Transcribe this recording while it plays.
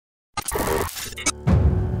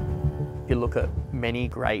You look at many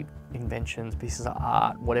great inventions, pieces of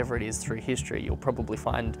art, whatever it is through history, you'll probably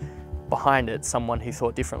find behind it someone who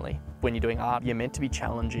thought differently. When you're doing art, you're meant to be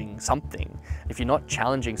challenging something. If you're not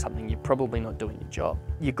challenging something, you're probably not doing your job.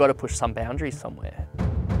 You've got to push some boundaries somewhere.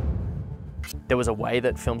 There was a way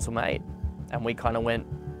that films were made, and we kind of went,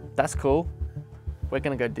 that's cool. We're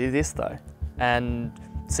going to go do this though, and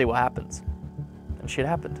see what happens. And shit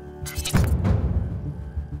happened.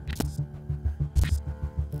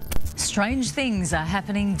 Strange things are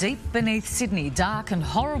happening deep beneath Sydney, dark and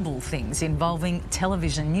horrible things involving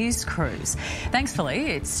television news crews. Thankfully,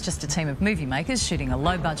 it's just a team of movie makers shooting a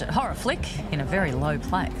low-budget horror flick in a very low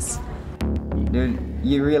place.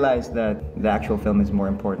 You realise that the actual film is more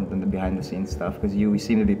important than the behind-the-scenes stuff, because you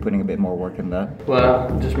seem to be putting a bit more work in that. Well,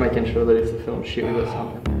 just making sure that if the film's shit, we got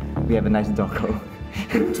something. We have a nice doco.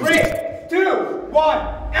 3, 2, 1,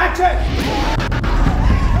 action!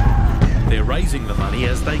 They're raising the money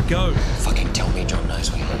as they go. Fucking tell me John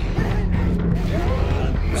knows me.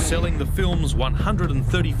 Selling the film's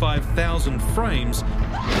 135,000 frames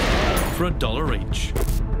for $1 each.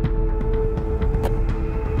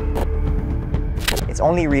 It's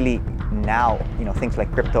only really now, you know, things like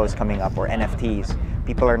crypto is coming up or NFTs.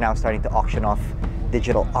 People are now starting to auction off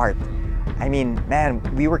digital art. I mean, man,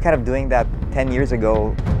 we were kind of doing that 10 years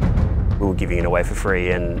ago. We were giving it away for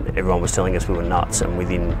free and everyone was telling us we were nuts, and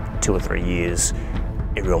within 2 or 3 years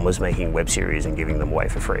everyone was making web series and giving them away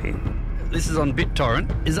for free. This is on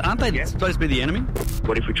BitTorrent. Aren't they supposed to be the enemy?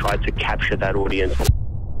 What if we tried to capture that audience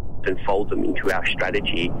and fold them into our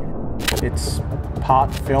strategy? It's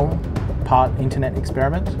part film, part internet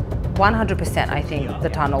experiment. 100% I think the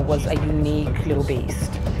tunnel was a unique little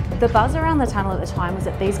beast. The buzz around the tunnel at the time was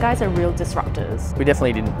that these guys are real disruptors. We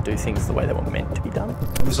definitely didn't do things the way they were meant to be done.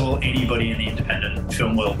 It was all anybody in the independent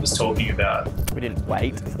film world was talking about. We didn't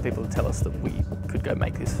wait for people to tell us that we could go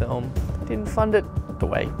make this film. We didn't fund it the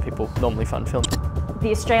way people normally fund films.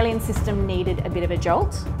 The Australian system needed a bit of a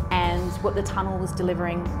jolt, and what the tunnel was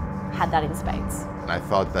delivering had that in spades. I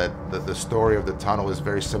thought that the story of the tunnel is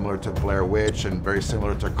very similar to Blair Witch and very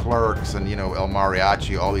similar to Clerks and, you know, El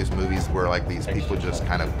Mariachi, all these movies where like these people just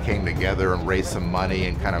kind of came together and raised some money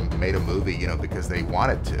and kind of made a movie, you know, because they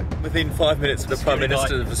wanted to. Within 5 minutes, the Prime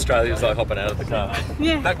Minister of Australia was like hopping out of the car.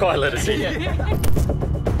 Yeah. That guy let us in.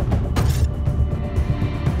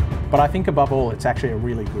 But I think above all, it's actually a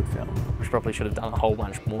really good film. We probably should have done a whole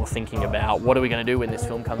bunch more thinking about what are we going to do when this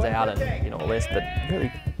film comes out and, you know, all this, but really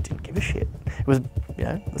didn't give a shit. It was, you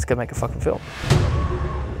know, let's go make a fucking film.